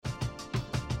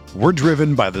We're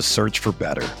driven by the search for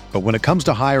better. But when it comes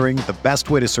to hiring, the best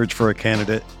way to search for a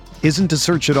candidate isn't to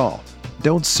search at all.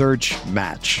 Don't search,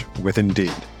 match with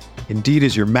Indeed. Indeed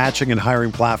is your matching and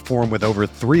hiring platform with over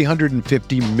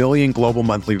 350 million global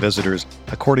monthly visitors,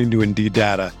 according to Indeed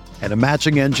data, and a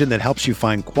matching engine that helps you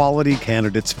find quality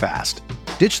candidates fast.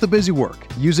 Ditch the busy work.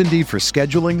 Use Indeed for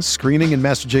scheduling, screening, and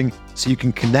messaging so you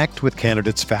can connect with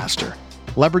candidates faster.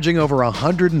 Leveraging over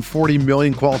 140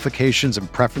 million qualifications and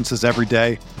preferences every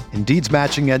day, Indeed's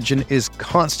matching engine is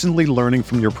constantly learning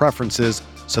from your preferences,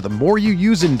 so the more you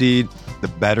use Indeed, the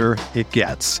better it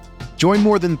gets. Join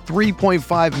more than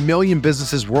 3.5 million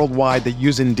businesses worldwide that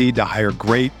use Indeed to hire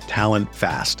great talent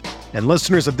fast. And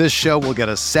listeners of this show will get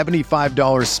a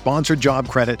 $75 sponsored job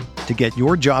credit to get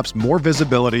your jobs more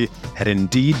visibility at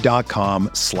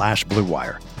Indeed.com/Blue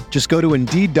Wire. Just go to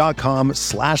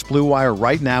Indeed.com/Blue Wire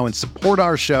right now and support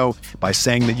our show by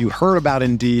saying that you heard about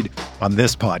Indeed on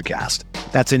this podcast.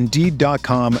 That's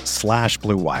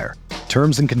Indeed.com/Blue Wire.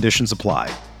 Terms and conditions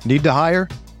apply. Need to hire?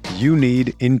 You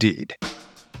need Indeed.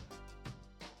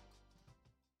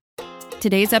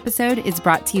 Today's episode is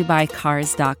brought to you by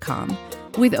Cars.com.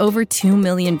 With over 2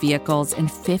 million vehicles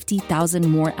and 50,000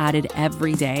 more added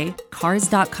every day,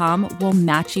 Cars.com will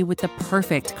match you with the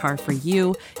perfect car for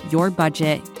you, your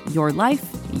budget, your life,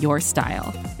 your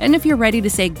style. And if you're ready to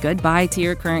say goodbye to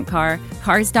your current car,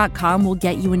 Cars.com will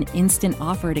get you an instant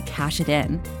offer to cash it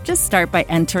in. Just start by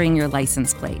entering your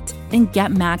license plate and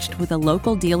get matched with a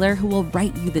local dealer who will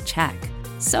write you the check.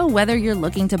 So whether you're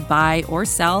looking to buy or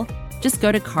sell, just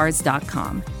go to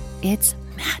Cars.com. It's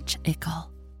magical.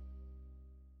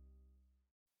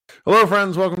 Hello,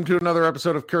 friends. Welcome to another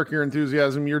episode of Kirk Your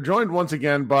Enthusiasm. You're joined once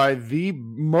again by the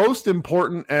most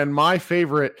important and my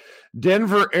favorite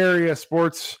Denver area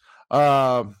sports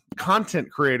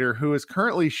content creator who is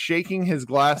currently shaking his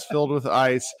glass filled with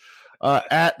ice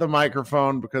at the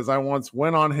microphone because I once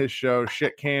went on his show,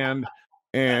 shit canned,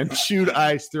 and chewed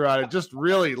ice throughout it. Just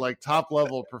really like top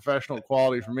level professional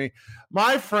quality for me.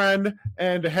 My friend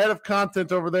and head of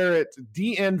content over there at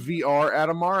DNVR,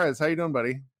 Adam Mares. How you doing,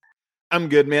 buddy? I'm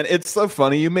good, man. It's so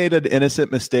funny. You made an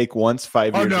innocent mistake once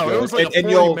 5 years ago. Oh no, it was like a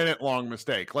 40-minute long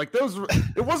mistake. Like those,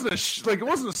 it wasn't a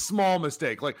small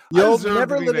mistake. Like you'll I deserve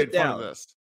never to be live made it down. fun of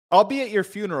this. I'll be at your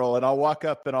funeral and I'll walk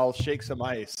up and I'll shake some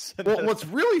ice. Well, what's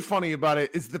really funny about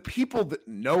it is the people that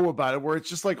know about it, where it's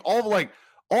just like all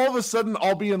of a sudden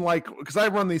I'll be in like, because I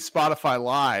run these Spotify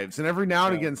lives, and every now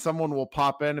and again someone will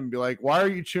pop in and be like, "Why are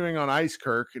you chewing on ice,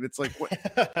 Kirk?" And it's like, what?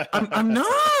 I'm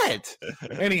not.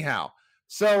 Anyhow.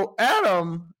 So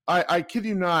Adam, I kid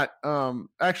you not,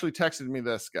 actually texted me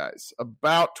this, guys,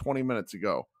 about 20 minutes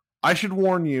ago. I should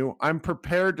warn you, I'm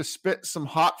prepared to spit some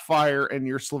hot fire and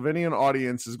your Slovenian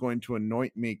audience is going to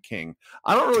anoint me king.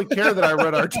 I don't really care that I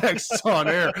read our texts on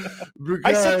air.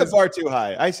 I set the bar too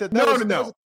high. I said, no.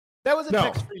 That was a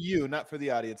text for you, not for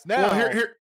the audience. Now, well,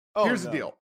 here's the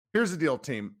deal. Here's the deal,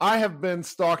 team. I have been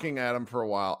stalking Adam for a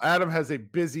while. Adam has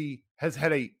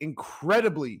had a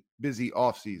incredibly busy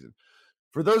offseason.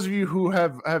 For those of you who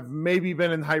have maybe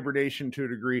been in hibernation to a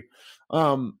degree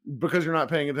because you're not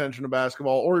paying attention to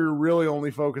basketball, or you're really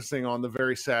only focusing on the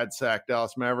very sad sack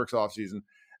Dallas Mavericks offseason,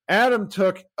 Adam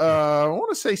took, I want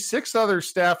to say 6 other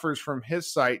staffers from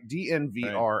his site,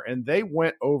 DNVR, right, and they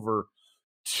went over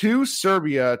to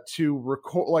Serbia to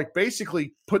record, like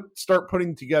basically start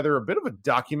putting together a bit of a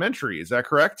documentary. Is that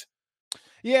correct?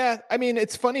 Yeah, I mean,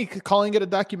 it's funny calling it a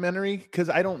documentary because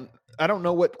I don't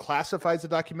know what classifies a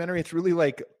documentary. It's really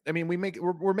like, I mean,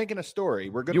 we're making a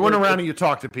story. You went around and you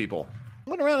talked to people.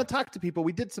 Went around and talked to people.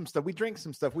 We did some stuff. We drank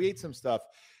some stuff. We ate some stuff,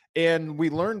 and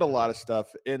we learned a lot of stuff.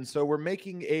 And so we're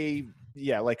making a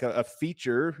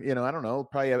feature. I don't know,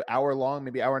 probably an hour long,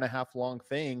 maybe hour and a half long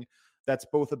thing that's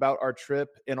both about our trip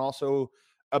and also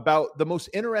about the most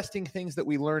interesting things that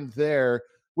we learned there,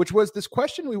 which was this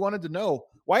question we wanted to know: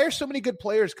 why are so many good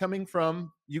players coming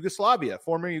from Yugoslavia,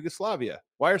 former Yugoslavia?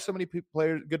 Why are so many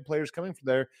good players coming from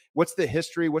there? What's the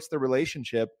history? What's the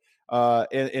relationship?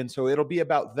 And so it'll be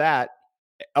about that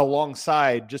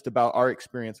alongside just about our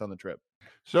experience on the trip.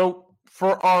 So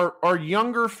for our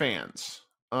younger fans,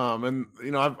 and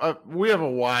we have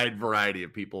a wide variety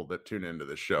of people that tune into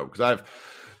this show, because I have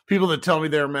people that tell me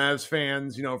they're Mavs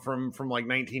fans, from like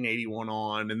 1981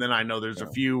 on. And then I know there's a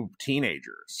few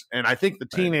teenagers. And I think the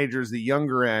teenagers, the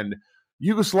younger end,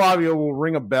 Yugoslavia will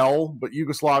ring a bell, but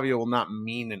Yugoslavia will not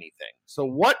mean anything. So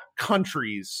what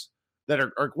countries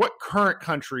what current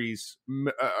countries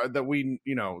that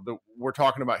that we're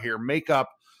talking about here make up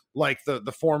like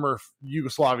the former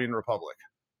Yugoslavian Republic?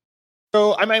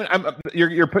 So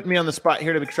you're putting me on the spot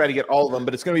here to try to get all of them,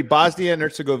 but it's going to be Bosnia and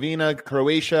Herzegovina,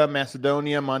 Croatia,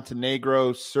 Macedonia,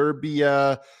 Montenegro,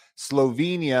 Serbia,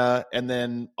 Slovenia, and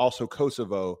then also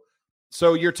Kosovo.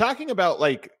 So you're talking about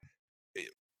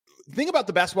think about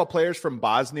the basketball players from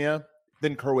Bosnia,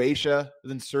 then Croatia,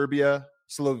 then Serbia,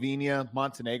 Slovenia,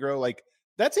 Montenegro.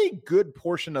 That's a good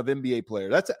portion of NBA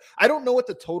players. I don't know what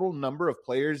the total number of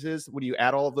players is when you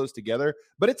add all of those together,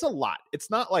 but it's a lot. It's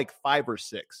not like 5 or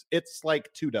 6. It's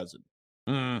like 2 dozen.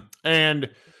 And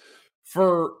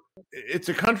it's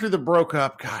a country that broke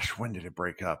up. Gosh, when did it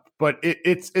break up? But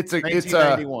it's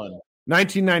 1991.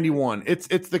 1991.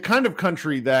 It's the kind of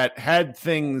country that had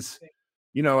things,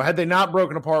 had they not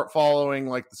broken apart following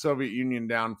like the Soviet Union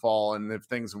downfall, and if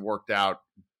things have worked out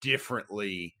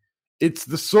differently, it's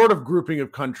the sort of grouping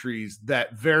of countries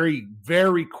that very,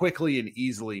 very quickly and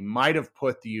easily might have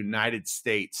put the United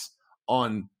States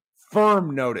on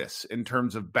firm notice in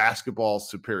terms of basketball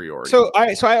superiority. So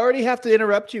I already have to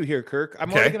interrupt you here, Kirk.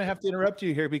 I'm already going to have to interrupt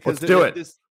you here because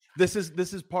this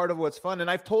is part of what's fun. And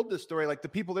I've told this story, there's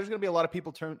going to be a lot of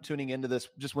people tuning into this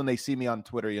just when they see me on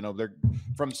Twitter, they're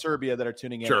from Serbia that are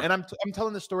tuning in. Sure. And I'm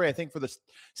telling this story, I think, for the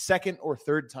second or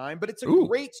third time, but it's a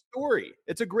great story.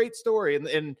 It's a great story.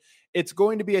 And it's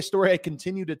going to be a story I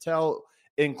continue to tell,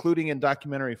 including in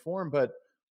documentary form. But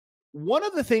one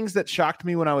of the things that shocked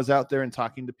me when I was out there and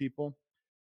talking to people,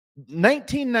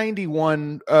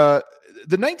 1991, the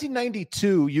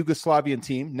 1992 Yugoslavian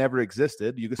team never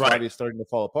existed. Yugoslavia is starting to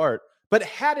fall apart. But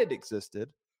had it existed,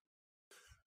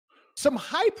 some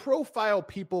high-profile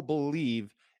people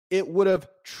believe it would have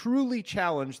truly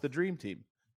challenged the Dream Team.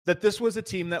 That this was a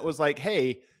team that was like,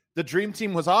 hey, the Dream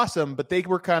Team was awesome, but they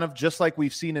were kind of just like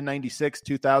we've seen in 96,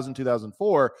 2000,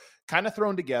 2004, kind of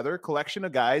thrown together, collection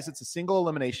of guys. It's a single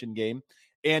elimination game.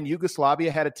 And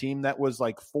Yugoslavia had a team that was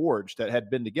forged, that had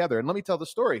been together. And let me tell the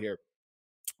story here.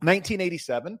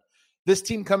 1987, this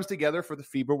team comes together for the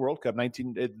FIBA World Cup, the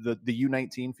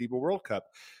U19 FIBA World Cup.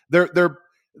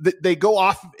 They go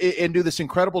off and do this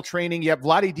incredible training. You have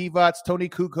Vlade Divac, Toni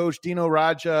Kukoc, Dino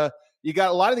Radja. You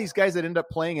got a lot of these guys that end up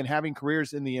playing and having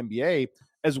careers in the NBA,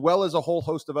 as well as a whole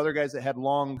host of other guys that had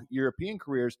long European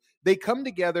careers. They come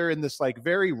together in this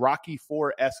very Rocky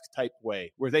IV-esque type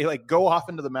way, where they go off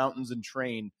into the mountains and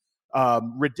train,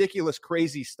 ridiculous,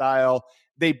 crazy style.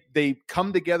 They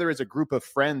come together as a group of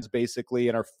friends, basically,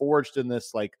 and are forged in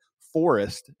this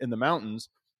forest in the mountains.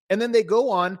 And then they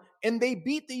go on and they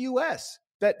beat the U.S.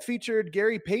 that featured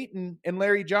Gary Payton and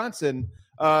Larry Johnson.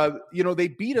 They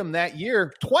beat them that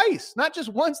year twice, not just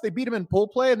once. They beat them in pool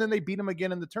play, and then they beat them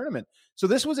again in the tournament. So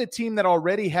this was a team that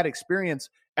already had experience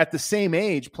at the same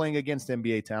age playing against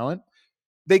NBA talent.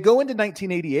 They go into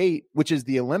 1988, which is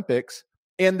the Olympics,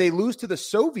 and they lose to the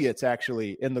Soviets,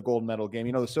 actually, in the gold medal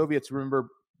game. The Soviets, remember,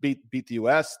 beat the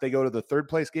U.S. They go to the third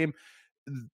place game.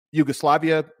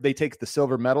 Yugoslavia, they take the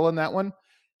silver medal in that one.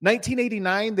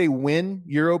 1989, they win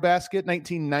Eurobasket.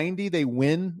 1990, they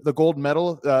win the gold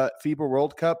medal, FIBA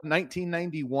World Cup.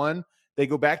 1991, they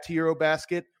go back to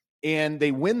Eurobasket, and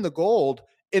they win the gold.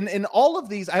 In all of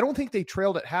these, I don't think they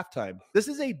trailed at halftime. This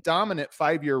is a dominant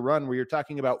 5-year run where you're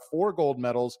talking about 4 gold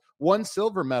medals, 1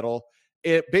 silver medal,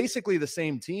 basically the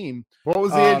same team. What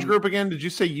was the age group again? Did you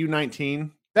say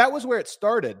U19? That was where it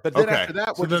started. But then after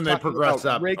that, so then they progress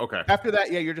up. After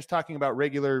that, you're just talking about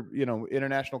regular,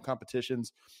 international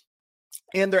competitions.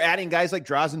 And they're adding guys like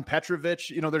Drazen Petrovic.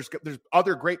 There's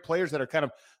other great players that are kind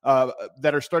of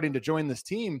that are starting to join this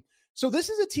team. So this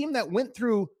is a team that went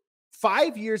through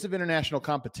 5 years of international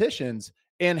competitions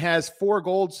and has 4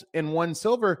 golds and 1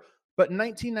 silver. But in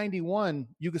 1991,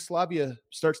 Yugoslavia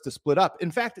starts to split up.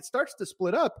 In fact, it starts to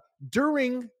split up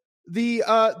during the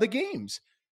games.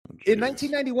 In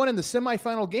 1991, in the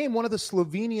semifinal game, one of the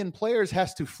Slovenian players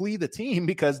has to flee the team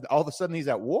because all of a sudden he's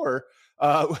at war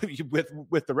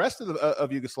with the rest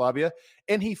of Yugoslavia,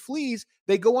 and he flees.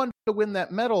 They go on to win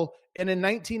that medal. And in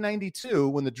 1992,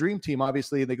 when the Dream Team,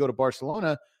 obviously, they go to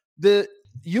Barcelona, the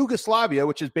Yugoslavia,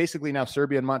 which is basically now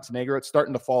Serbia and Montenegro, it's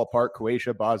starting to fall apart.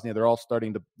 Croatia, Bosnia, they're all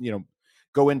starting to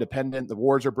go independent. The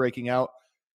wars are breaking out.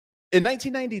 In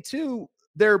 1992,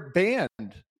 they're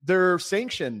banned. They're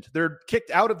sanctioned. They're kicked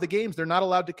out of the games. They're not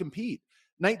allowed to compete.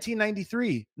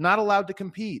 1993, not allowed to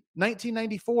compete.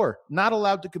 1994, not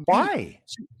allowed to compete. Why?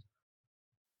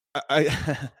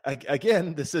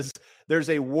 Again, there's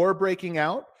a war breaking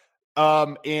out,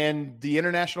 and the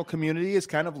international community is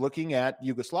kind of looking at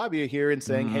Yugoslavia here and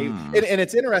saying, hey, and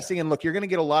it's interesting. And look, you're going to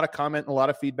get a lot of comment and a lot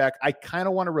of feedback. I kind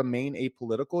of want to remain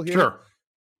apolitical here. Sure.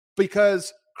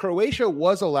 Because Croatia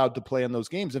was allowed to play in those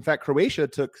games. In fact, Croatia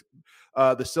took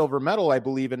the silver medal, I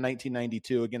believe, in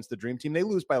 1992 against the Dream Team. They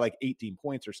lose by like 18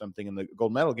 points or something in the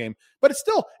gold medal game, but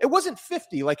it wasn't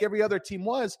 50 like every other team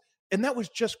was. And that was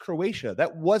just Croatia.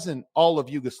 That wasn't all of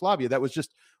Yugoslavia. That was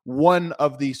just one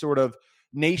of the sort of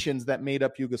nations that made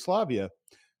up Yugoslavia.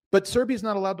 But Serbia's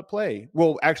not allowed to play.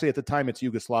 Well, actually, at the time, it's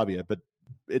Yugoslavia, but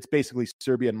it's basically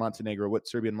Serbia and Montenegro, what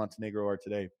Serbia and Montenegro are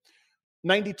today.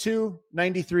 92,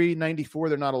 93, 94,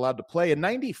 they're not allowed to play. In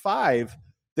 95,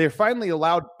 they're finally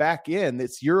allowed back in.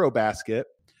 It's Eurobasket.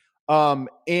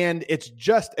 And it's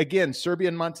just, again, Serbia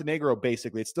and Montenegro,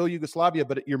 basically. It's still Yugoslavia,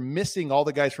 but you're missing all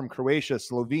the guys from Croatia,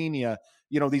 Slovenia,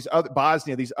 these other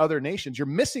Bosnia, these other nations. You're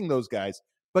missing those guys.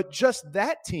 But just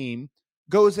that team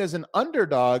goes as an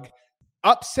underdog,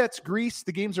 upsets Greece.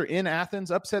 The games are in Athens,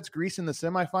 upsets Greece in the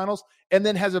semifinals, and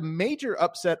then has a major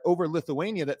upset over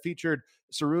Lithuania that featured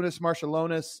Sarunas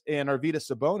Marciulionis and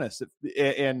Arvydas Sabonis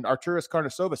and Arturas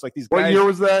Karnisovas. Like these guys. What year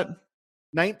was that?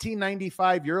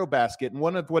 1995 Eurobasket, and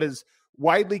one of what is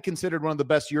widely considered one of the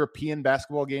best European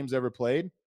basketball games ever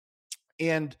played.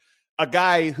 And a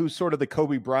guy who's sort of the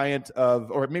Kobe Bryant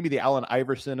of, or maybe the Allen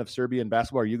Iverson of Serbian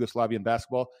basketball or Yugoslavian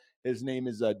basketball. His name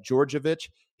is Djordjevic.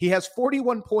 He has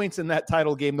 41 points in that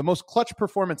title game. The most clutch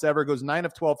performance ever, goes 9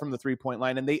 of 12 from the three-point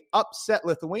line, and they upset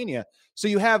Lithuania. So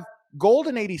you have gold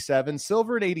in 87,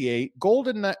 silver in 88, gold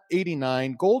in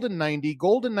 89, gold in 90,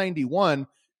 gold in 91.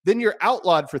 Then you're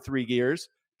outlawed for 3 years,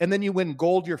 and then you win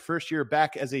gold your first year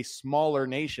back as a smaller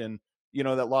nation,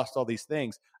 that lost all these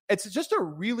things. It's just a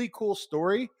really cool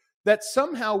story that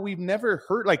somehow we've never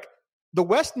heard. Like, the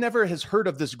West never has heard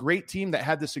of this great team that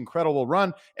had this incredible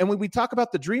run. And when we talk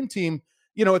about the Dream Team,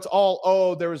 it's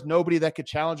all, there was nobody that could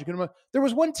challenge. There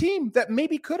was one team that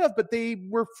maybe could have, but they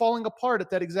were falling apart at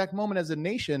that exact moment as a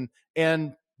nation,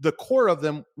 and the core of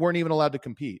them weren't even allowed to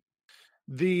compete.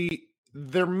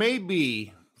 There may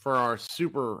be, for our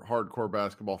super hardcore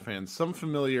basketball fans, some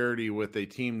familiarity with a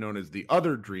team known as the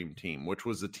other Dream Team, which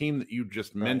was the team that you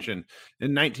just mentioned.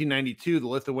 In 1992, the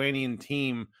Lithuanian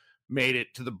team made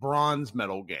it to the bronze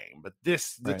medal game. But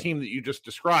the team that you just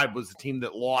described was the team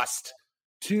that lost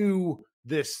to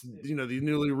this, the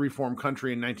newly reformed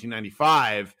country in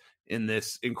 1995 in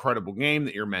this incredible game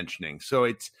that you're mentioning. So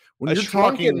it's when you're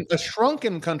talking a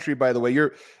shrunken country, by the way.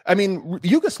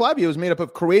 Yugoslavia was made up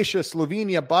of Croatia,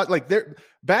 Slovenia, but they're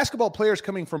basketball players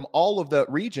coming from all of the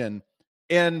region.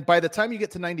 And by the time you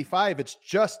get to 95, it's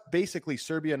just basically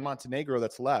Serbia and Montenegro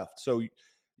that's left. So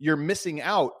you're missing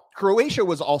out. Croatia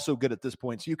was also good at this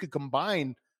point. So you could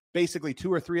combine basically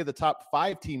 2 or 3 of the top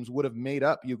 5 teams would have made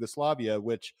up Yugoslavia,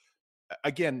 which,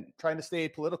 again, trying to stay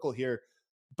apolitical here,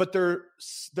 but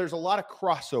there's a lot of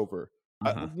crossover.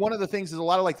 One of the things is a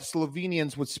lot of the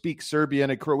Slovenians would speak Serbian,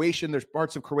 and Croatian, there's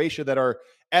parts of Croatia that are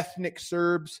ethnic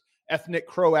Serbs, ethnic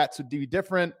Croats would be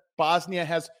different. Bosnia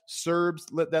has Serbs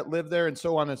that live there, and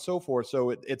so on and so forth. So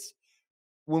it's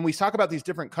when we talk about these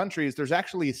different countries, there's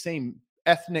actually the same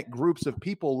ethnic groups of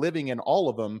people living in all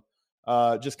of them,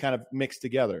 just kind of mixed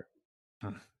together.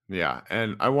 Yeah,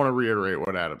 and I want to reiterate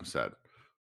what Adam said.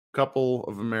 Couple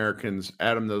of Americans,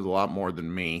 Adam knows a lot more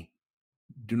than me.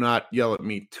 Do not yell at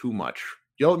me too much.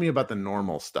 Yell at me about the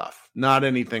normal stuff, not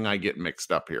anything I get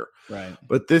mixed up here. Right.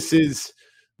 But this is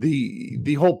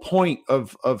the whole point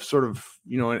of sort of,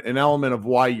 an element of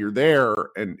why you're there,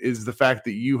 and is the fact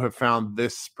that you have found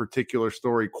this particular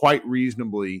story quite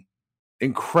reasonably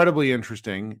incredibly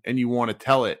interesting, and you want to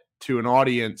tell it to an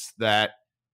audience that,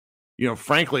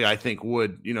 frankly, I think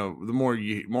would,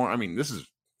 this is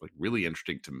really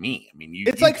interesting to me.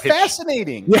 It's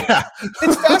fascinating. Yeah.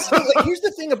 It's fascinating. Here's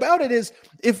the thing about it is,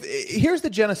 here's the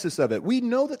genesis of it. We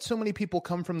know that so many people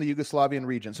come from the Yugoslavian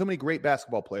region, so many great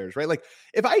basketball players, right?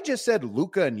 If I just said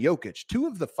Luka and Jokic, 2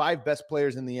 of the 5 best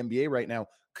players in the NBA right now,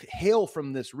 hail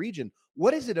from this region.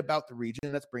 What is it about the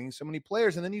region that's bringing so many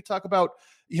players? And then you talk about,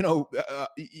 you've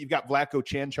got Vlatko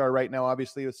Čančar right now,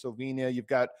 obviously with Slovenia. You've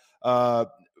got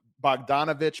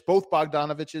Bogdanovic. Both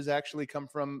Bogdanoviches actually come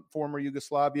from former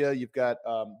Yugoslavia. You've got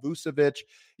Vucevic.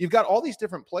 You've got all these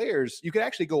different players. You could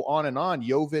actually go on and on.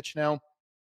 Jovic now.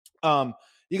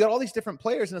 You got all these different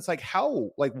players, and it's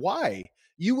why?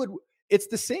 It's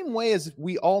the same way as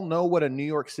we all know what a New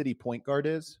York City point guard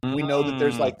is. We know that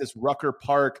there's this Rucker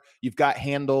Park. You've got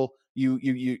handle.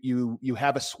 You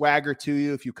have a swagger to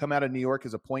you. If you come out of New York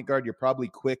as a point guard, you're probably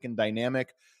quick and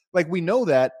dynamic. We know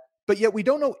that, but yet we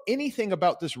don't know anything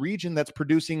about this region that's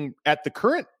producing at the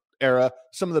current era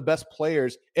some of the best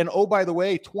players. And oh, by the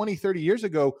way, 20, 30 years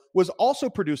ago was also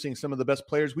producing some of the best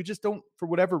players. We just don't, for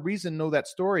whatever reason, know that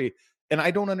story. And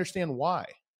I don't understand why.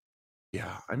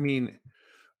 Yeah. In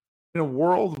a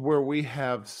world where we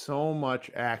have so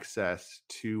much access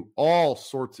to all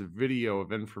sorts of video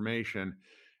of information,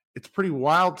 it's pretty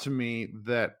wild to me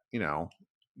that,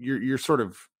 you're sort of,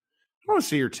 I don't want to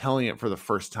say you're telling it for the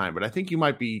first time, but I think you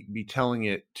might be telling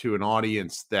it to an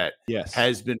audience that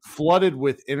has been flooded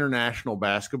with international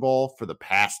basketball for the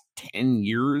past 10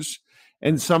 years.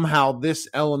 And somehow this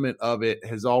element of it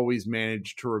has always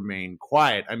managed to remain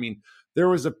quiet. I mean, there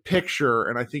was a picture,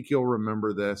 and I think you'll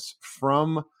remember this,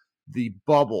 from the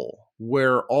bubble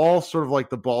where all sort of like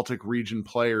the Baltic region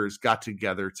players got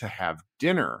together to have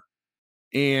dinner.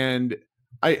 And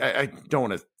I don't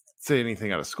want to say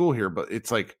anything out of school here, but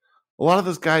it's like a lot of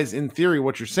those guys, in theory,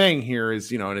 what you're saying here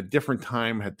is, in a different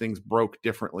time, had things broke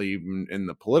differently in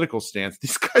the political stance,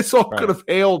 these guys all could have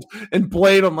hailed and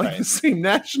played on the same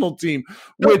national team.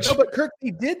 No, but Kirk, they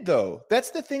did, though.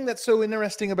 That's the thing that's so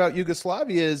interesting about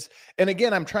Yugoslavia is, and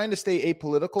again, I'm trying to stay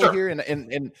apolitical here.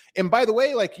 And by the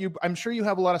way, I'm sure you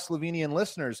have a lot of Slovenian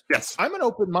listeners. Yes. I'm an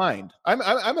open mind. I'm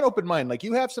an open mind. Like,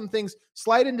 you have some things,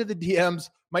 slide into the DMs.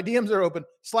 My DMs are open.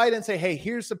 Slide in and say, hey,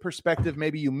 here's the perspective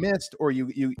maybe you missed or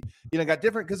you got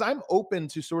different, because I'm open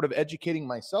to sort of educating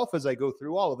myself as I go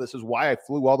through all of this. Is why I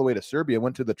flew all the way to Serbia,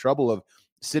 went to the trouble of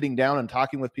sitting down and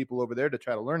talking with people over there to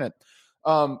try to learn it.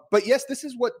 But yes, this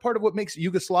is part of what makes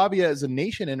Yugoslavia as a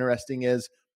nation interesting is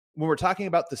when we're talking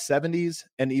about the 70s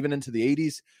and even into the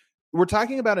 80s, we're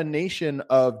talking about a nation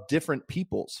of different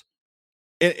peoples.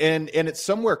 And it's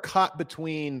somewhere caught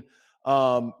between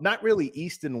not really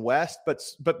East and West,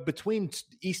 but between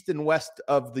East and West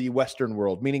of the Western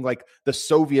world, meaning like the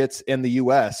Soviets and the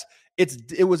US.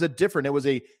 It was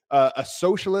a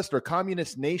socialist or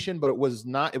communist nation, but it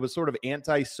was sort of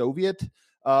anti-Soviet.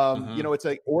 It's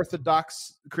like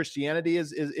Orthodox Christianity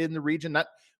is in the region.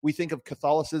 We think of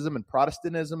Catholicism and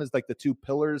Protestantism as like the two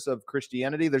pillars of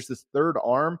Christianity. There's this third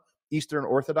arm, Eastern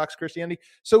Orthodox Christianity.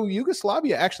 So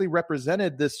Yugoslavia actually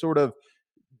represented this sort of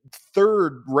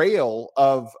third rail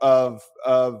of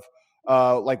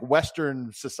like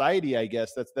Western society, I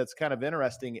guess. That's kind of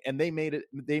interesting. And they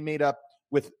made up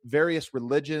with various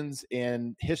religions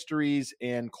and histories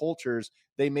and cultures.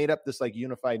 They made up this like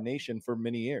unified nation for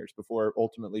many years before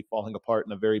ultimately falling apart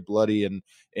in a very bloody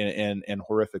and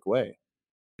horrific way.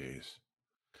 Jeez.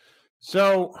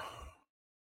 So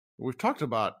we've talked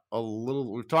about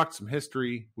we've talked some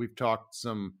history. We've talked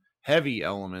some heavy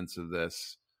elements of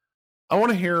this. I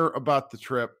want to hear about the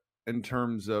trip in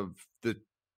terms of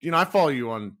I follow you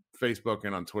on Facebook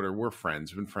and on Twitter. We're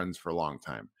friends. We've been friends for a long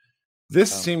time. This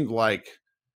seemed like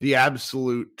the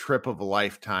absolute trip of a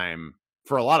lifetime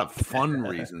for a lot of fun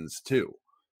reasons too.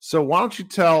 So why don't you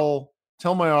tell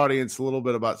my audience a little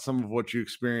bit about some of what you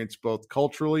experienced both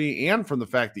culturally and from the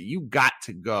fact that you got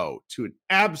to go to an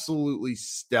absolutely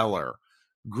stellar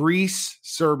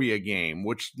Greece-Serbia game,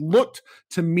 which looked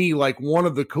to me like one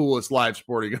of the coolest live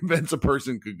sporting events a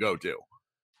person could go to.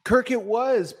 Kirk, it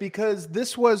was, because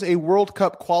this was a World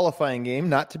Cup qualifying game,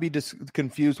 not to be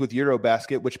confused with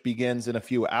Eurobasket, which begins in a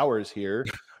few hours here.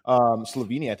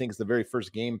 Slovenia, I think, is the very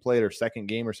first game played or second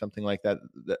game or something like that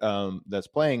that's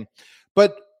playing.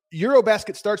 But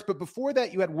Eurobasket starts, but before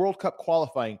that, you had World Cup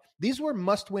qualifying. These were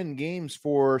must-win games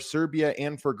for Serbia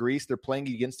and for Greece. They're playing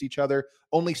against each other.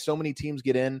 Only so many teams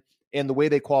get in, and the way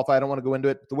they qualify, I don't want to go into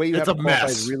it. The way you have to qualify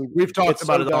is really – we've talked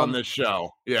about it on this show.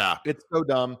 Yeah. It's so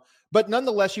dumb. But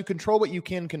nonetheless, you control what you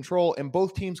can control, and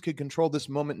both teams could control this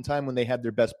moment in time when they had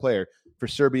their best player. For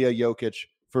Serbia, Jokic.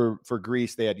 For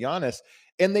Greece, they had Giannis.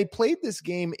 And they played this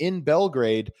game in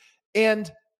Belgrade. And,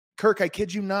 Kirk, I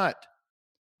kid you not,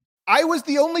 I was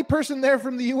the only person there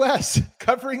from the U.S.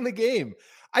 covering the game.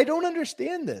 I don't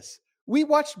understand this. We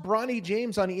watched Bronny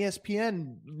James on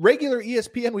ESPN, regular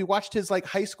ESPN. We watched his like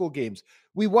high school games.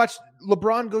 We watched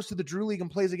LeBron goes to the Drew League and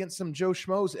plays against some Joe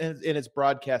Schmoes, and it's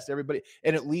broadcast everybody,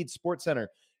 and it leads SportsCenter.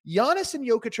 Giannis and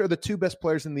Jokic are the two best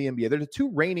players in the NBA. They're the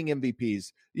two reigning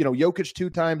MVPs. Jokic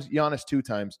 2 times, Giannis 2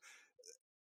 times.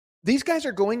 These guys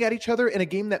are going at each other in a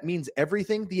game that means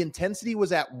everything. The intensity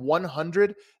was at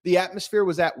 100. The atmosphere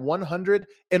was at 100.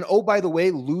 And oh, by the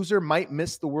way, loser might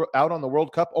miss out on the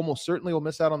World Cup. Almost certainly will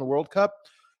miss out on the World Cup.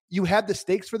 You had the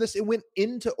stakes for this. It went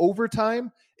into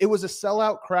overtime. It was a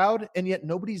sellout crowd, and yet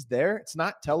nobody's there. It's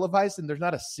not televised, and there's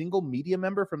not a single media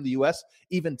member from the U.S.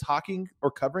 even talking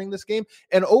or covering this game.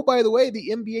 And oh, by the way, the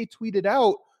NBA tweeted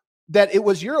out that it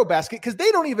was Eurobasket because they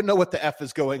don't even know what the F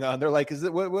is going on. They're like, "Is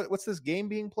it what's this game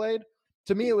being played?"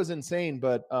 To me, it was insane.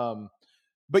 But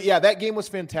yeah, that game was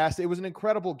fantastic. It was an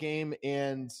incredible game,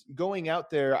 and going out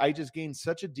there, I just gained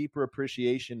such a deeper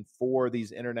appreciation for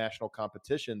these international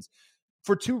competitions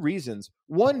for 2 reasons.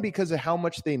 One, because of how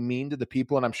much they mean to the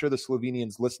people, and I'm sure the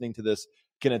Slovenians listening to this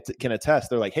can attest.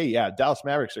 They're like, "Hey, yeah, Dallas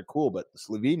Mavericks are cool, but the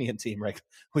Slovenian team, right?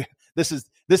 This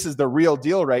is the real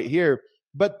deal right here."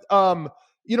 But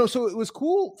So it was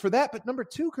cool for that. But number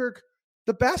two, Kirk,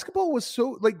 the basketball was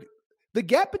so like the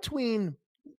gap between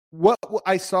what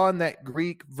I saw in that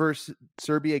Greek versus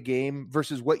Serbia game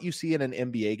versus what you see in an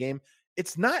NBA game,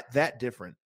 it's not that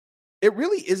different. It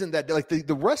really isn't that like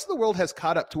the rest of the world has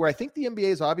caught up to where I think the NBA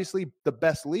is obviously the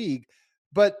best league,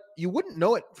 but you wouldn't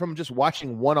know it from just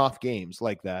watching one-off games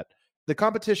like that. The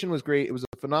competition was great. It was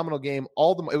a phenomenal game.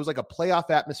 It was like a playoff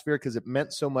atmosphere because it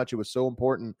meant so much. It was so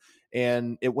important,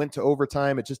 and it went to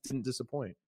overtime. It just didn't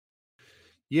disappoint.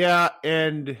 Yeah,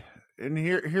 and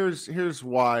here's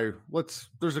why.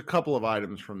 There's a couple of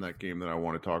items from that game that I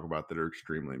want to talk about that are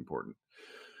extremely important.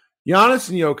 Giannis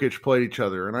and Jokic played each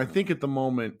other, and I think at the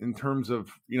moment, in terms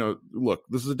of, look,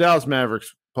 this is a Dallas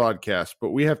Mavericks podcast, but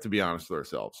we have to be honest with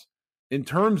ourselves. In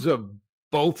terms of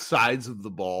both sides of the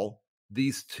ball,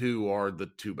 these two are the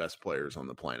two best players on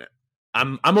the planet.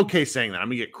 I'm okay saying that. I'm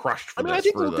gonna get crushed for this. I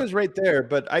think Luka's right there,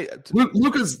 but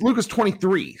Luka's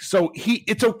 23, so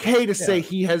it's okay to say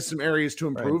he has some areas to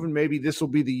improve, and maybe this will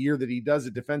be the year that he does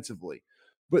it defensively.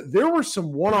 But there were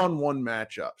some one-on-one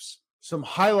matchups, some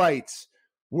highlights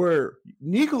where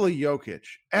Nikola Jokic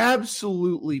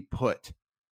absolutely put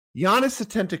Giannis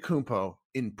Antetokounmpo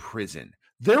in prison.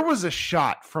 There was a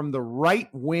shot from the right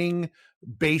wing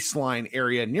baseline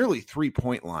area, nearly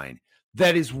 3-point line,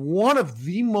 that is one of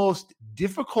the most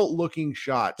difficult looking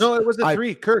shots. No, it was a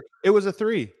three, Kirk. It was a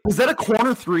three. Was that a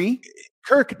corner three?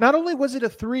 Kirk, not only was it a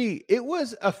three, it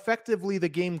was effectively the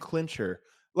game clincher.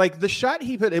 Like the shot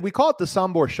he put, we call it the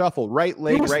Sambor shuffle, right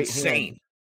leg, right hand.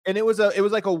 And it was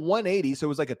like a 180, so it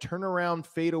was like a turnaround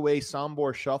fadeaway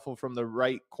Sambor shuffle from the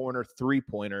right corner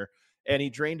 3-pointer, and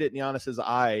he drained it in Giannis's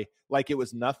eye like it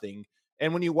was nothing.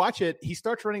 And when you watch it, he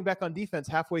starts running back on defense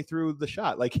halfway through the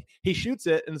shot. Like he shoots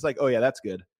it, and it's like, oh yeah, that's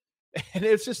good. And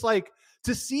it's just like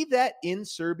to see that in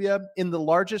Serbia, in the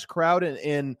largest crowd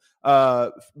in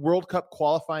World Cup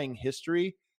qualifying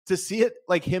history, to see it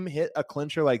like him hit a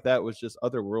clincher like that was just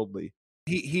otherworldly.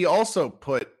 He also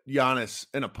put Giannis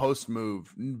in a post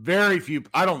move. Very few.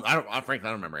 Frankly, I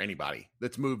don't remember anybody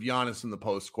that's moved Giannis in the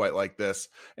post quite like this.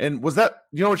 And was that,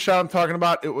 what shot I'm talking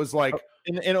about? It was like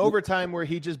in overtime where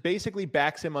he just basically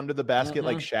backs him under the basket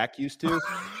like Shaq used to.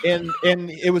 And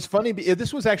it was funny.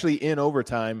 This was actually in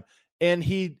overtime. And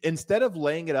he, instead of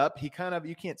laying it up, he kind of,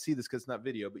 you can't see this because it's not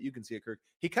video, but you can see it, Kirk.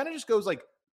 He kind of just goes like,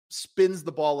 spins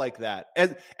the ball like that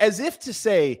as if to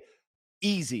say,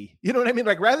 easy. You know what I mean?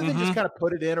 Like rather than just kind of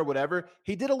put it in or whatever,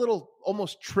 he did a little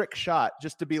almost trick shot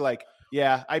just to be like,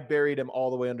 yeah, I buried him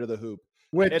all the way under the hoop.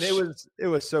 And it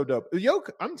was so dope.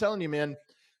 I'm telling you, man,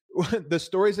 the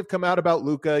stories have come out about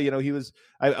Luka. He was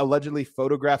allegedly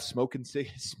photographed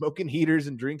smoking heaters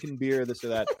and drinking beer, this or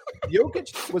that.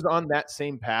 Jokic was on that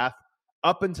same path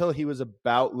up until he was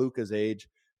about Luka's age.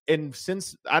 And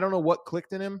since, I don't know what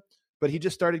clicked in him, but he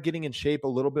just started getting in shape a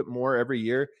little bit more every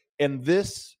year. And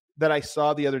this that I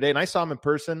saw the other day, and I saw him in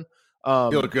person. He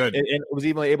looked good. And was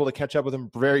even able to catch up with him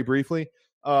very briefly.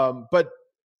 But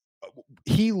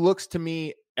he looks to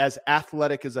me as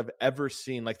athletic as I've ever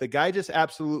seen. Like the guy just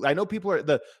absolutely, I know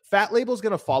the fat label is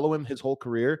going to follow him his whole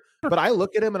career, but I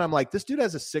look at him and I'm like, this dude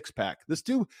has a 6-pack. This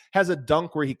dude has a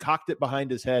dunk where he cocked it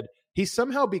behind his head. He's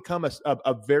somehow become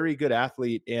a very good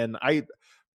athlete. And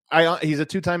he's a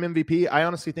 2-time MVP. I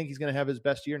honestly think he's going to have his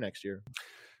best year next year.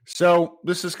 So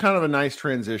this is kind of a nice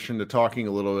transition to talking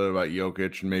a little bit about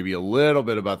Jokic and maybe a little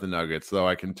bit about the Nuggets, though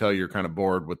I can tell you're kind of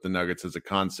bored with the Nuggets as a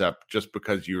concept just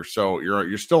because you're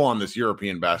still on this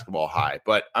European basketball high.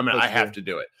 But I mean, I have to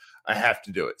do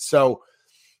it. So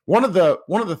one of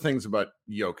the things about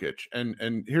Jokic,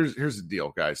 and here's the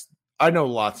deal, guys. I know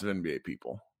lots of NBA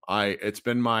people. It's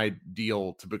been my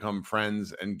deal to become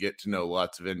friends and get to know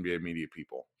lots of NBA media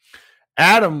people.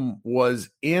 Adam was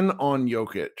in on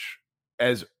Jokic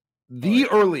as the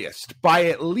earliest by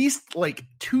at least like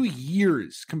 2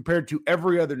 years compared to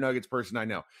every other Nuggets person I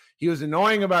know. He was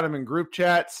annoying about him in group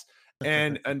chats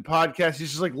and podcasts. He's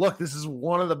just like, look, this is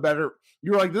one of the better.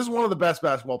 You're like, this is one of the best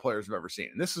basketball players I've ever seen.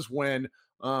 And this is when,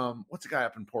 what's the guy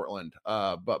up in Portland?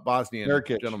 But Bosnian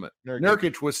gentleman.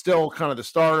 Nurkic was still kind of the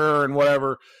starter and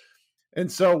whatever.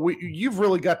 And so you've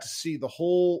really got to see the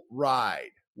whole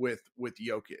ride with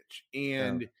Jokic.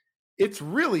 And it's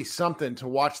really something to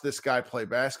watch this guy play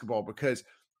basketball because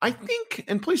I think,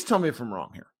 and please tell me if I'm wrong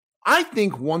here, I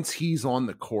think once he's on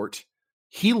the court,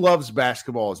 he loves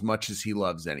basketball as much as he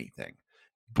loves anything.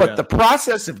 But the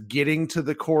process of getting to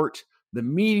the court, the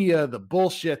media, the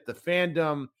bullshit, the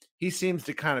fandom, he seems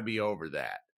to kind of be over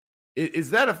that. Is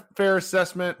that a fair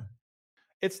assessment?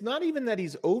 It's not even that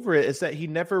he's over it. It's that he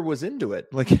never was into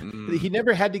it. Like he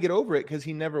never had to get over it because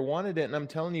he never wanted it. And I'm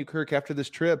telling you, Kirk, after this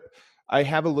trip, I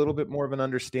have a little bit more of an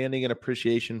understanding and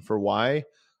appreciation for why.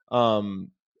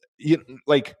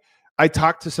 I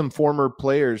talked to some former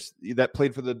players that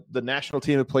played for the national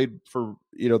team, that played for,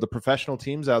 the professional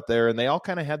teams out there, and they all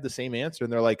kind of had the same answer.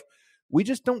 And they're like, we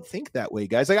just don't think that way,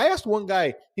 guys. Like, I asked one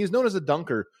guy, he's known as a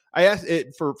dunker. I asked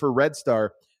it for Red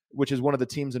Star, which is one of the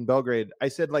teams in Belgrade. I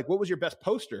said, like, what was your best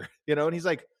poster? And he's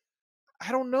like,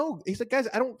 I don't know. He's like, guys,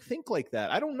 I don't think like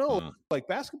that. I don't know. Like,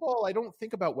 basketball, I don't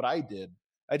think about what I did.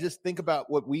 I just think about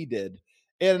what we did.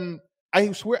 And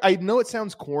I swear, I know it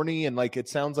sounds corny and like it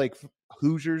sounds like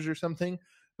Hoosiers or something,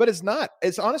 but it's not.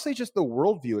 It's honestly just the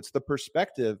worldview. It's the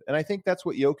perspective. And I think that's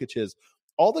what Jokic is.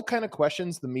 All the kind of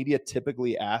questions the media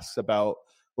typically asks about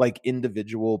like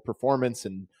individual performance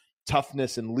and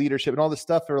toughness and leadership and all this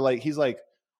stuff are like, he's like,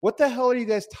 what the hell are you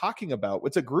guys talking about?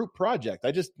 It's a group project.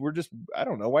 I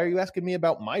don't know. Why are you asking me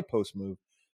about my post move?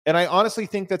 And I honestly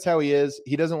think that's how he is.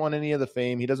 He doesn't want any of the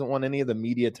fame. He doesn't want any of the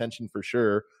media attention for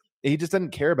sure. He just doesn't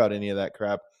care about any of that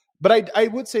crap. But I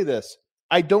would say this.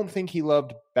 I don't think he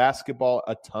loved basketball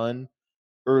a ton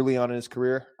early on in his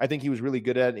career. I think he was really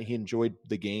good at it. He enjoyed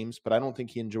the games, but I don't think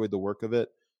he enjoyed the work of it.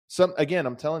 Again,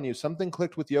 I'm telling you, something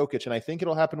clicked with Jokic, and I think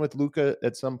it'll happen with Luka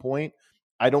at some point.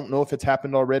 I don't know if it's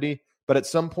happened already, but at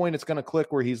some point it's going to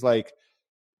click where he's like,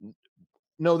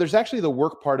 no, there's actually the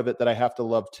work part of it that I have to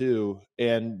love too.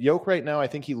 And Jokic right now, I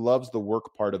think he loves the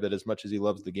work part of it as much as he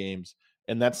loves the games.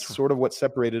 And that's sort of what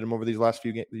separated him over these last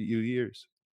few years.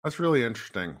 That's really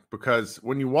interesting because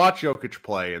when you watch Jokic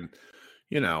play, and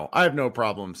I have no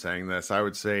problem saying this. I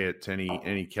would say it to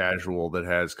any casual that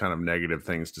has kind of negative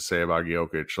things to say about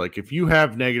Jokic. Like, if you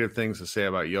have negative things to say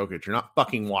about Jokic, you're not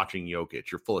fucking watching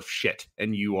Jokic. You're full of shit,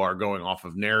 and you are going off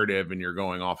of narrative, and you're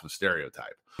going off of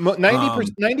stereotype.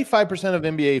 95% of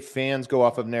NBA fans go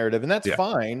off of narrative, and that's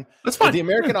fine. That's fine. The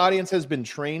American audience has been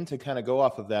trained to kind of go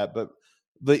off of that, but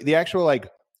the actual like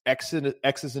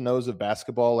X's and O's of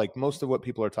basketball, like most of what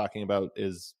people are talking about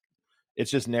it's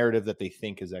just narrative that they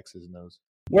think is X's and O's.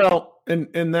 Well,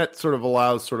 and that sort of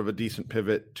allows sort of a decent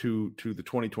pivot to the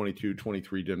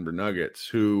 2022-23 Denver Nuggets,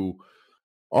 who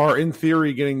are in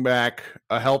theory getting back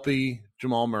a healthy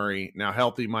Jamal Murray. Now,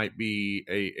 healthy might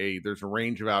be there's a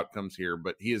range of outcomes here,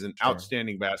 but he is an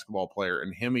outstanding basketball player,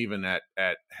 and him even at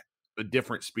a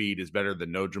different speed is better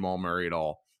than no Jamal Murray at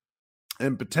all.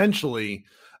 And potentially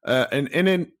an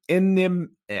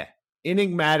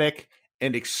enigmatic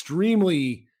and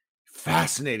extremely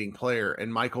fascinating player,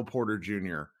 and Michael Porter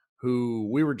Jr., who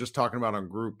we were just talking about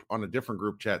on a different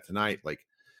group chat tonight. Like,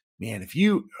 man,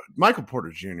 Michael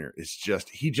Porter Jr. is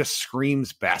he just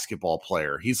screams basketball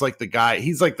player. He's like the guy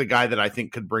that I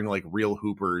think could bring like real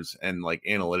hoopers and like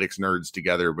analytics nerds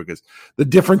together, because the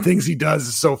different things he does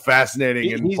is so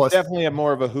fascinating. And he's plus, definitely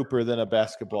more of a hooper than a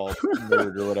basketball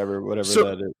nerd or whatever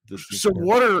that is. So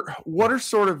what are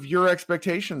sort of your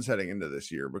expectations heading into this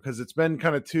year? Because it's been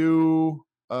kind of two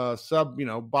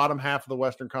bottom half of the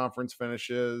Western Conference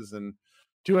finishes and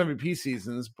 2 MVP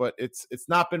seasons, but it's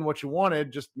not been what you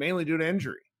wanted, just mainly due to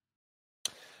injury.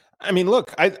 I mean,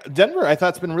 look, Denver, I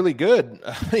thought's been really good.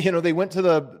 They went to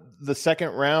the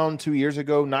second round 2 years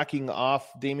ago, knocking off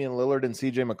Damian Lillard and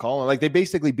CJ McCollum. Like, they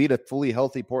basically beat a fully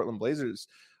healthy Portland Blazers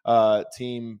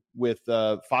team with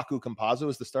Facu Campazzo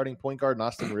as the starting point guard and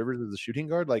Austin Rivers as the shooting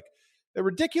guard. Like, a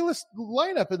ridiculous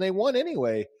lineup, and they won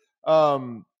anyway.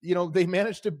 They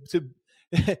managed to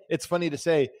it's funny to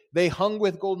say they hung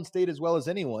with Golden State as well as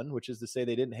anyone, which is to say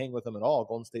they didn't hang with them at all.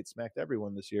 Golden State smacked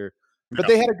everyone this year, but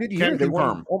they had a good year. They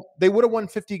would have won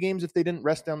 50 games if they didn't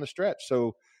rest down the stretch.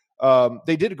 So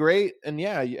they did great. And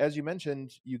yeah, as you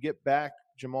mentioned, you get back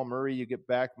Jamal Murray, you get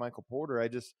back Michael Porter.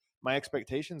 My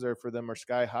expectations for them are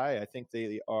sky high. I think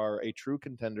they are a true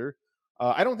contender.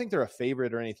 I don't think they're a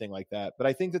favorite or anything like that, but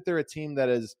I think that they're a team that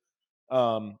is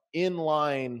in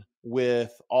line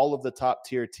with all of the top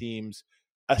tier teams,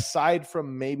 aside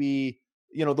from maybe,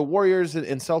 the Warriors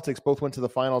and Celtics both went to the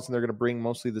finals, and they're going to bring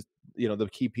mostly the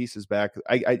key pieces back.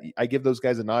 I give those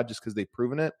guys a nod just because they've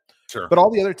proven it. Sure. But all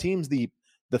the other teams, the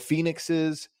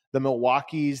Phoenixes, the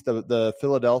Milwaukees, the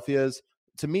Philadelphias,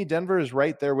 to me, Denver is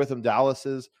right there with them.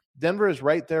 Dallas's. Denver is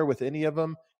right there with any of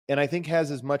them, and I think has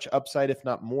as much upside, if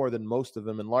not more, than most of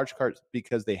them, in large part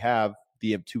because they have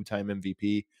the 2-time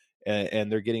MVP.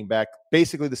 And they're getting back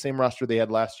basically the same roster they had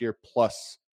last year,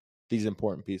 plus these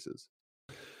important pieces.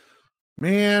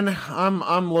 Man,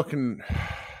 I'm looking.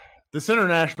 This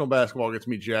international basketball gets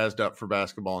me jazzed up for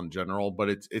basketball in general, but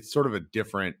it's sort of a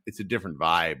different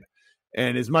vibe.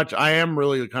 And as much I am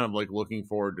really kind of like looking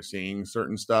forward to seeing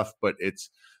certain stuff, but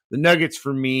it's the Nuggets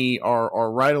for me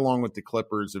are right along with the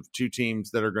Clippers of two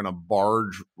teams that are going to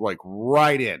barge like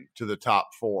right in to the top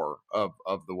 4 of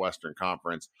the Western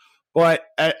Conference. But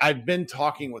I've been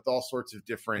talking with all sorts of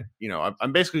different,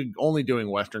 I'm basically only doing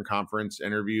Western Conference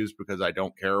interviews because I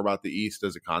don't care about the East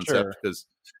as a concept because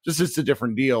just it's a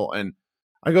different deal. And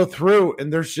I go through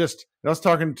and there's just, I was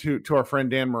talking to our friend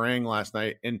Dan Meringue last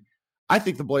night, and I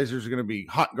think the Blazers are going to be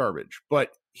hot garbage,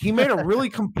 but he made a really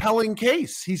compelling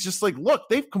case. He's just like, look,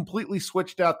 they've completely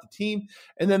switched out the team.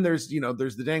 And then there's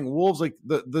the dang Wolves. Like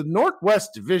the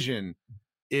Northwest Division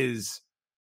is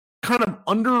kind of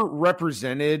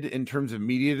underrepresented in terms of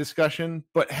media discussion,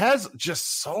 but has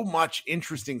just so much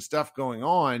interesting stuff going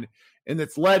on. And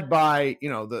it's led by,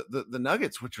 the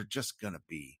Nuggets, which are just going to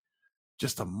be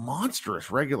just a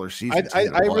monstrous regular season. I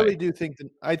really do think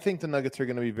I think the Nuggets are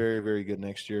going to be very, very good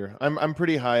next year. I'm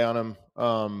pretty high on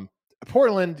them.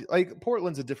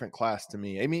 Portland's a different class to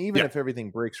me. I mean, even if everything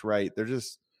breaks right, they're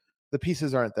just, the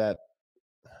pieces aren't that.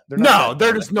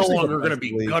 They're just no longer going to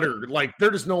be gutter. Like, they're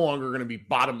just no longer going to be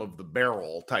bottom of the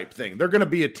barrel type thing. They're going to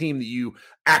be a team that you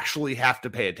actually have to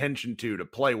pay attention to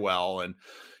play well. And,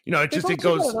 it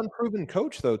goes. An unproven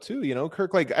coach though, too,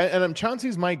 Kirk, and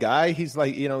Chauncey's my guy. He's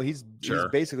like, he's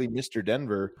basically Mr.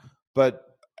 Denver, but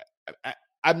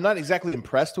I'm not exactly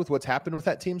impressed with what's happened with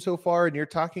that team so far. And you're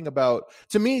talking about,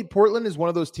 to me, Portland is one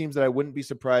of those teams that I wouldn't be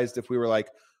surprised if we were like,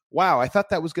 wow, I thought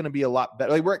that was going to be a lot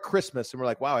better. Like, we're at Christmas and we're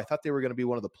like, wow, I thought they were going to be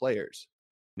one of the players.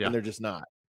 Yeah. And they're just not.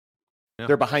 Yeah.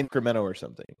 They're behind Sacramento or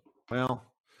something. Well,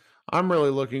 I'm really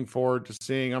looking forward to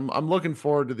seeing. I'm looking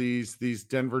forward to these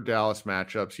Denver-Dallas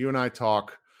matchups. You and I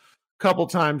talk a couple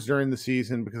times during the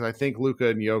season because I think Luka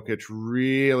and Jokic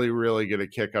really, really get a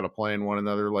kick out of playing one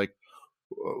another. Like,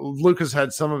 Luka's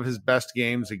had some of his best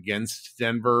games against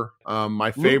Denver.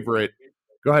 My favorite.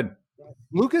 Go ahead.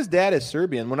 Luka's dad is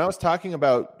Serbian. When I was talking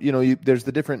about, there's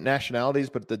the different nationalities,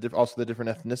 but also the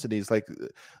different ethnicities. Like,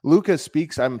 Luka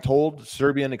speaks, I'm told,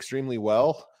 Serbian extremely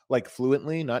well, like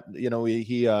fluently. Not,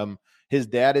 his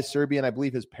dad is Serbian. I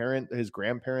believe his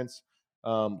grandparents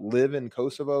live in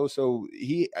Kosovo. So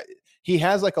he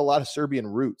has like a lot of Serbian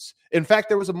roots. In fact,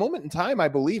 there was a moment in time, I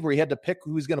believe, where he had to pick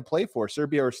who he was going to play for,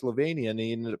 Serbia or Slovenia, and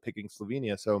he ended up picking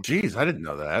Slovenia. So, geez, I didn't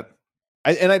know that.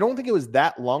 I don't think it was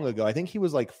that long ago. I think he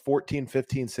was like 14,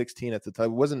 15, 16 at the time.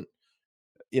 It wasn't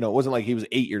like he was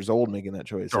 8 years old making that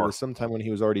choice. Sure. It was sometime when he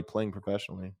was already playing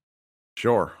professionally.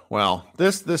 Sure. Well,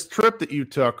 this trip that you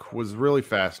took was really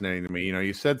fascinating to me.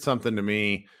 You said something to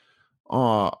me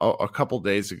a couple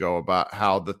days ago about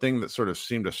how the thing that sort of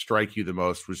seemed to strike you the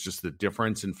most was just the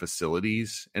difference in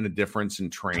facilities and a difference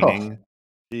in training. Oh.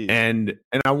 And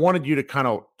I wanted you to kind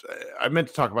of, I meant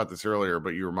to talk about this earlier,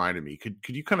 but you reminded me. Could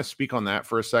you kind of speak on that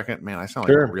for a second? Man, I sound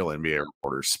like a real NBA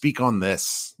reporter. Speak on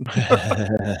this.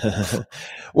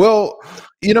 Well,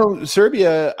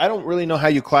 Serbia, I don't really know how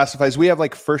you classify. We have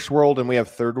like first world and we have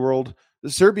third world.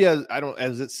 Serbia,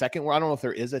 is it second world? I don't know if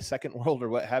there is a second world or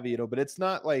what have you, but it's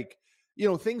not like,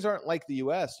 things aren't like the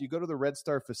US. You go to the Red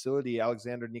Star facility,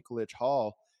 Alexander Nikolic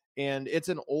Hall, and it's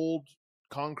an old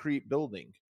concrete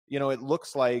building. It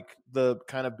looks like the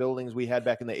kind of buildings we had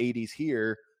back in the 80s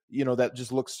here, that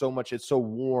just looks so much, it's so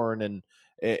worn and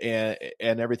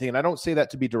everything. And I don't say that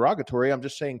to be derogatory. I'm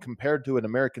just saying compared to an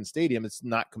American stadium, it's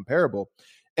not comparable.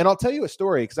 And I'll tell you a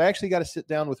story because I actually got to sit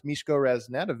down with Miško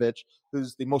Raznatovic,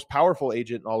 who's the most powerful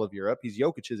agent in all of Europe. He's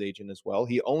Jokic's agent as well.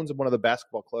 He owns one of the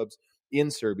basketball clubs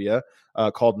in Serbia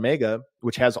called Mega,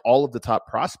 which has all of the top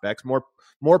prospects.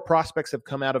 More prospects have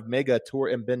come out of Mega Tour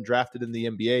and been drafted in the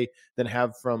NBA than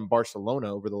have from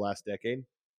Barcelona over the last decade.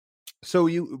 So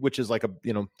which is like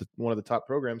one of the top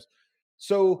programs.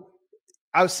 So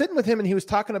I was sitting with him and he was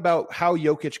talking about how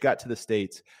Jokic got to the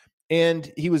States.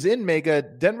 And he was in Mega.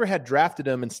 Denver had drafted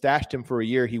him and stashed him for a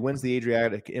year. He wins the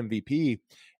Adriatic MVP.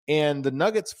 And the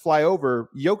Nuggets fly over.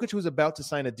 Jokic was about to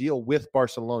sign a deal with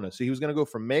Barcelona. So he was going to go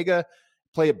from Mega,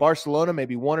 play at Barcelona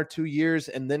maybe 1 or 2 years,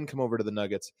 and then come over to the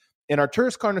Nuggets. And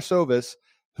Arturas Karnisovas,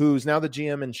 who's now the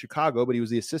GM in Chicago, but he was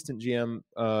the assistant GM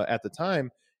at the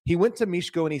time, he went to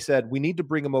Miško and he said, we need to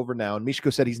bring him over now. And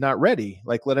Miško said, he's not ready.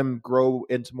 Like, let him grow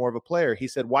into more of a player. He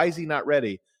said, why is he not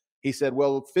ready? He said,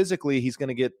 well, physically, he's going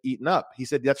to get eaten up. He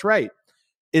said, that's right.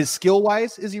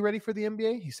 Skill-wise, is he ready for the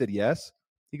NBA? He said, yes.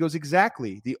 He goes,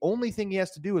 exactly. The only thing he has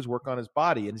to do is work on his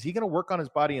body. And is he going to work on his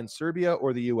body in Serbia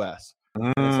or the U.S.? And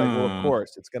it's like, well, of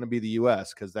course, it's going to be the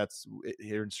U.S. because that's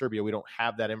here in Serbia, we don't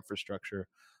have that infrastructure.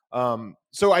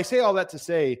 So I say all that to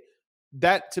say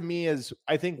that to me is,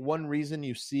 I think, one reason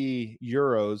you see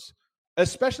Euros,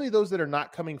 especially those that are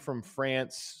not coming from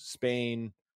France,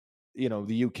 Spain,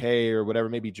 the UK or whatever,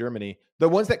 maybe Germany, the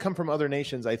ones that come from other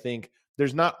nations, I think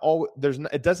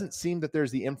it doesn't seem that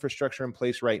there's the infrastructure in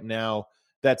place right now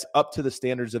that's up to the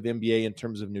standards of NBA in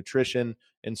terms of nutrition,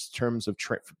 in terms of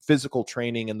physical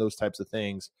training and those types of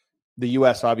things. The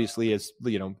U.S. obviously is,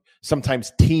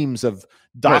 sometimes teams of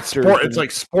doctors. It's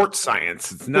like sports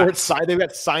science. It's nuts. They've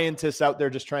got scientists out there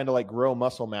just trying to grow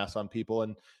muscle mass on people.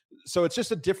 And so it's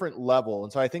just a different level.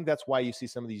 And so I think that's why you see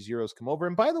some of these Euros come over.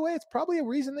 And by the way, it's probably a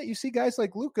reason that you see guys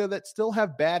like Luka that still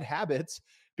have bad habits,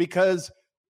 because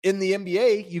in the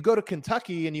NBA, you go to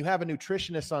Kentucky and you have a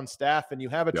nutritionist on staff and you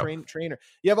have a trainer.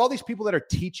 You have all these people that are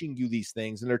teaching you these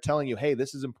things and they're telling you, hey,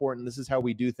 this is important. This is how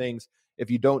we do things. If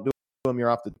you don't do them,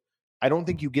 you're off the. I don't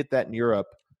think you get that in Europe.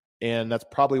 And that's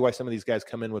probably why some of these guys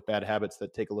come in with bad habits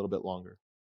that take a little bit longer.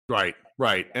 Right.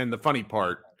 And the funny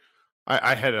part,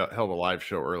 I had a hell of a live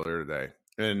show earlier today,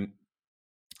 and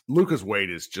Luka's weight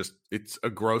is it's a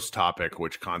gross topic,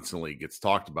 which constantly gets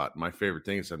talked about. My favorite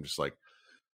thing is I'm just like,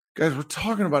 guys, we're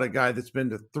talking about a guy that's been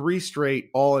to 3 straight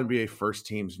All-NBA first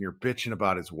teams, and you're bitching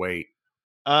about his weight.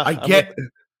 I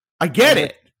get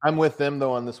it. I'm with them,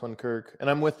 though, on this one, Kirk. And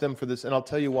I'm with them for this, and I'll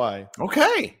tell you why.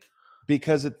 Okay.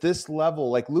 Because at this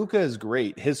level, Luka is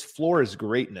great. His floor is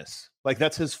greatness.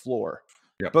 That's his floor.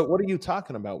 Yep. But what are you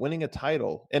talking about? Winning a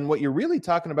title. And what you're really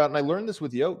talking about, and I learned this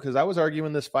with Yoke, because I was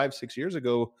arguing this 5-6 years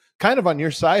ago, kind of on your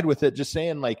side with it, just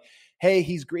saying, hey,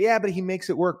 he's great. Yeah, but he makes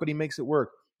it work,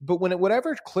 But when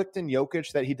whatever clicked in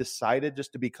Jokic that he decided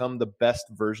just to become the best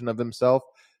version of himself,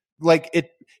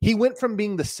 he went from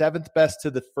being the 7th best to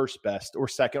the 1st best or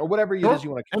 2nd or whatever it is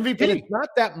you want to. MVP. And it's not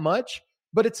that much,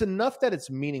 but it's enough that it's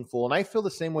meaningful. And I feel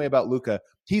the same way about Luka.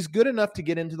 He's good enough to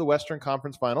get into the Western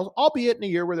Conference Finals, albeit in a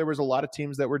year where there was a lot of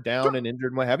teams that were down and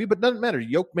injured and what have you. But it doesn't matter.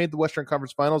 Yoke made the Western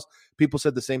Conference Finals. People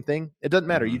said the same thing. It doesn't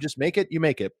matter. You just make it. You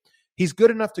make it. He's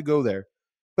good enough to go there.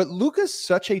 But Luka's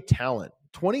such a talent.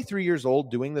 23 years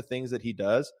old, doing the things that he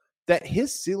does, that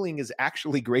his ceiling is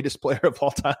actually greatest player of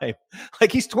all time.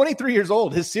 He's 23 years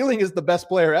old. His ceiling is the best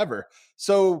player ever.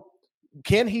 So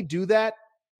can he do that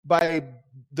by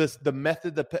the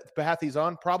method, the path he's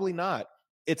on? Probably not.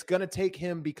 It's going to take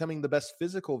him becoming the best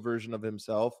physical version of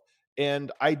himself.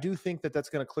 And I do think that that's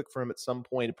going to click for him at some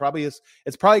point. It probably is.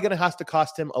 It's probably going to have to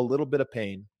cost him a little bit of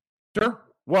pain. Sure.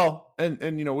 Well, and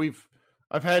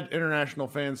I've had international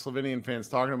fans, Slovenian fans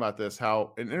talking about this,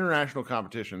 how in international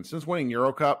competition, since winning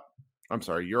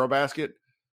Eurobasket,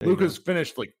 Luka's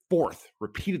finished 4th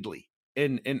repeatedly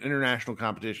in international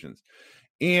competitions.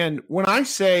 And when I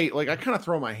say, I kind of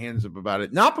throw my hands up about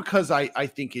it, not because I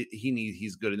think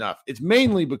he's good enough. It's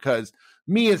mainly because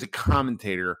me as a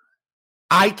commentator,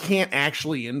 I can't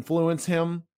actually influence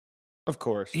him. Of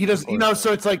course. He does,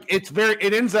 so it's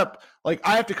it ends up I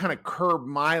have to kind of curb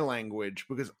my language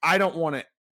because I don't want to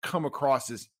come across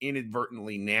as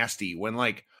inadvertently nasty when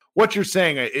what you're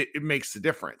saying, it makes the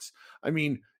difference. I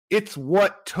mean, it's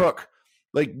what took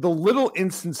the little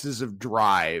instances of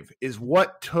drive is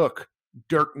what took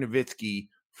Dirk Nowitzki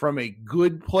from a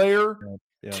good player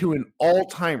to an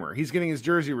all-timer. He's getting his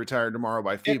jersey retired tomorrow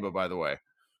by FIBA, by the way.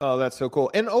 Oh, that's so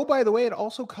cool. And by the way, it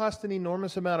also cost an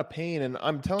enormous amount of pain. And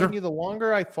I'm telling you, the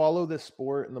longer I follow this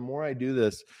sport and the more I do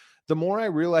this, the more I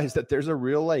realize that there's a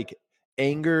real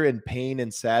anger and pain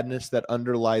and sadness that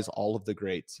underlies all of the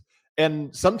greats.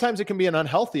 And sometimes it can be an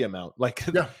unhealthy amount.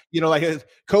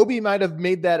 Kobe might have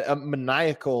made that a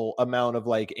maniacal amount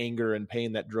of anger and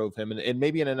pain that drove him. And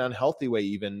maybe in an unhealthy way,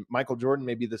 even Michael Jordan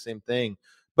may be the same thing.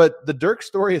 But the Dirk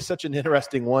story is such an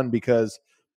interesting one because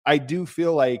I do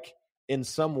feel in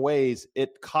some ways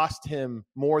it cost him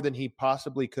more than he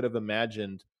possibly could have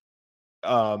imagined,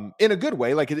 in a good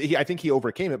way. I think he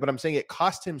overcame it, but I'm saying it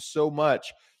cost him so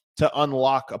much to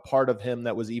unlock a part of him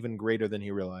that was even greater than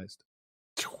he realized.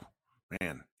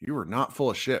 Man, you were not full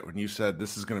of shit when you said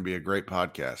this is going to be a great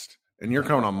podcast and you're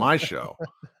coming on my show.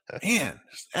 Man,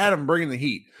 Adam bringing the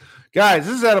heat. Guys,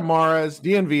 this is Adam Mares,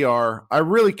 DNVR. I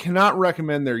really cannot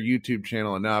recommend their YouTube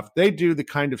channel enough. They do the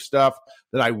kind of stuff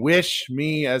that I wish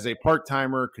me as a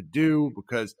part-timer could do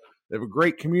because they have a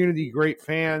great community, great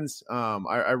fans.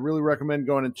 I really recommend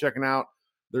going and checking out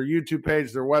their YouTube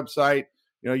page, their website.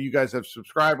 You guys have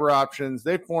subscriber options.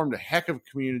 They formed a heck of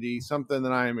a community, something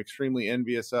that I am extremely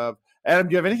envious of. Adam,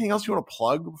 do you have anything else you want to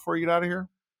plug before you get out of here?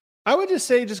 I would just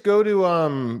say, just go to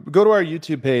our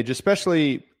YouTube page,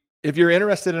 especially if you're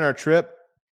interested in our trip.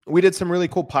 We did some really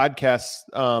cool podcasts,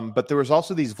 but there was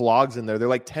also these vlogs in there.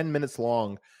 They're 10 minutes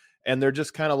long, and they're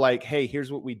just kind of hey,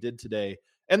 here's what we did today.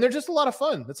 And they're just a lot of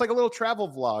fun. It's a little travel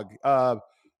vlog,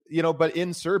 but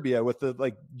in Serbia with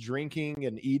the drinking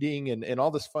and eating and all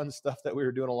this fun stuff that we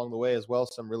were doing along the way as well.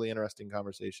 Some really interesting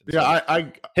conversations. Yeah, so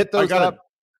I hit those up.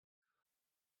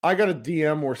 I got a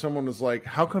DM where someone was like,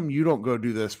 how come you don't go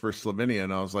do this for Slovenia?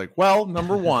 And I was like, well,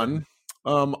 number one,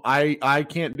 I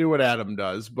can't do what Adam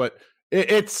does, but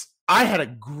it's I had a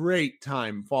great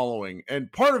time following,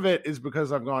 and part of it is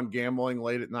because I've gone gambling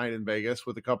late at night in Vegas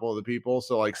with a couple of the people,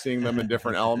 so like seeing them in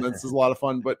different elements is a lot of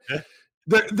fun. But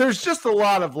there's just a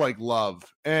lot of like love,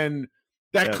 and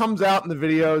that comes out in the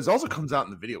videos. Also comes out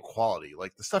in the video quality.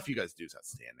 Like the stuff you guys do is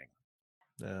outstanding.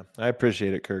 Yeah, I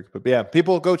appreciate it, Kirk. But yeah,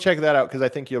 people go check that out because I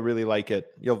think you'll really like it.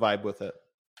 You'll vibe with it.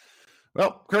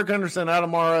 Well, Kirk Henderson,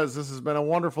 Adam Mares, this has been a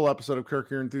wonderful episode of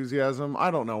Kirk Your Enthusiasm. I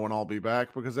don't know when I'll be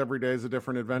back because every day is a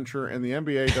different adventure, and the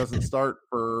NBA doesn't start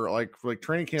for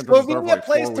training camp. Slovenia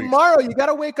plays tomorrow. You got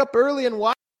to wake up early and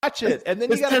watch it, and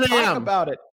then you got to talk about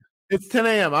it. It's 10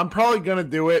 a.m. I'm probably going to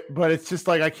do it, but it's just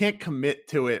like I can't commit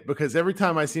to it because every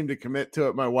time I seem to commit to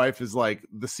it, my wife is like,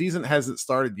 the season hasn't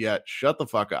started yet. Shut the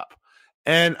fuck up.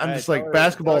 And I'm just like,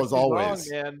 basketball is always.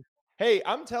 Wrong, man. Hey,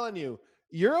 I'm telling you,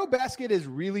 Eurobasket is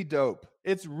really dope.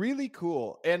 It's really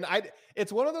cool. And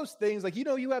it's one of those things like,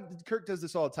 Kirk does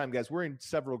this all the time, guys. We're in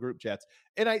several group chats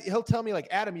and he'll tell me like,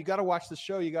 Adam, you got to watch the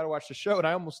show. You got to watch the show. And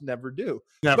I almost never do.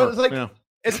 Never. But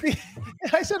it's like,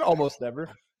 I said almost never,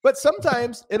 but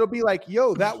sometimes it'll be like,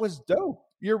 yo, that was dope.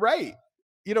 You're right.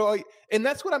 And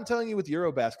that's what I'm telling you with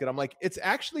Eurobasket. I'm like, it's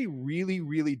actually really,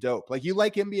 really dope. Like you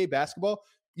like NBA basketball.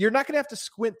 You're not going to have to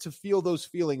squint to feel those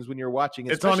feelings when you're watching.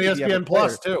 It's on ESPN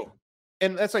Plus too.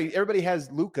 And that's like everybody has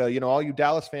Luka. All you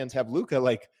Dallas fans have Luka.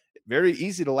 Like very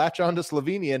easy to latch on to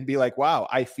Slovenia and be like, wow,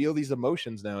 I feel these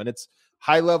emotions now. And it's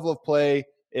high level of play.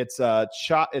 It's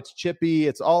shot. It's chippy.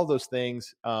 It's all those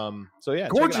things. So yeah,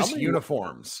 gorgeous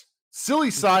uniforms.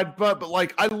 Silly side, but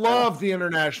like I love the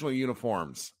international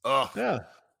uniforms. Ugh, yeah,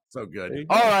 so good.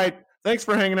 All right, thanks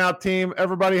for hanging out, team.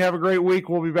 Everybody have a great week.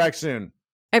 We'll be back soon.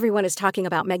 Everyone is talking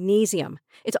about magnesium.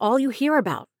 It's all you hear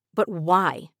about. But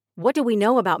why? What do we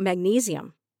know about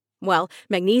magnesium? Well,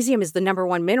 magnesium is the number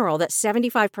one mineral that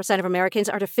 75% of Americans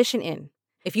are deficient in.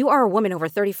 If you are a woman over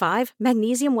 35,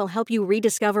 magnesium will help you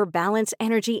rediscover balance,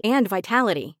 energy, and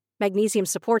vitality. Magnesium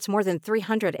supports more than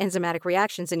 300 enzymatic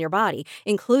reactions in your body,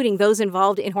 including those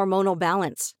involved in hormonal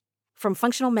balance. From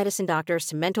functional medicine doctors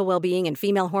to mental well-being and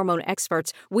female hormone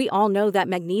experts, we all know that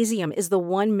magnesium is the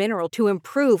one mineral to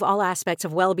improve all aspects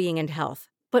of well-being and health.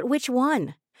 But which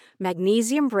one?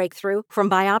 Magnesium Breakthrough from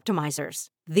Bioptimizers,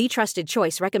 the trusted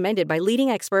choice recommended by leading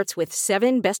experts with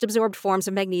 7 best-absorbed forms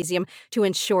of magnesium to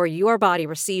ensure your body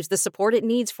receives the support it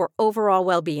needs for overall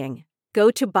well-being. Go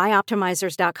to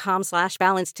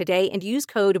bioptimizers.com/balance today and use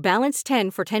code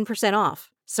BALANCE10 for 10%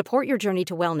 off. Support your journey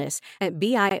to wellness at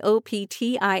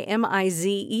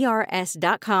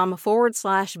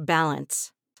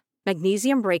bioptimizers.com/balance.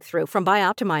 Magnesium Breakthrough from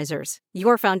Bioptimizers,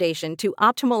 your foundation to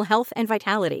optimal health and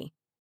vitality.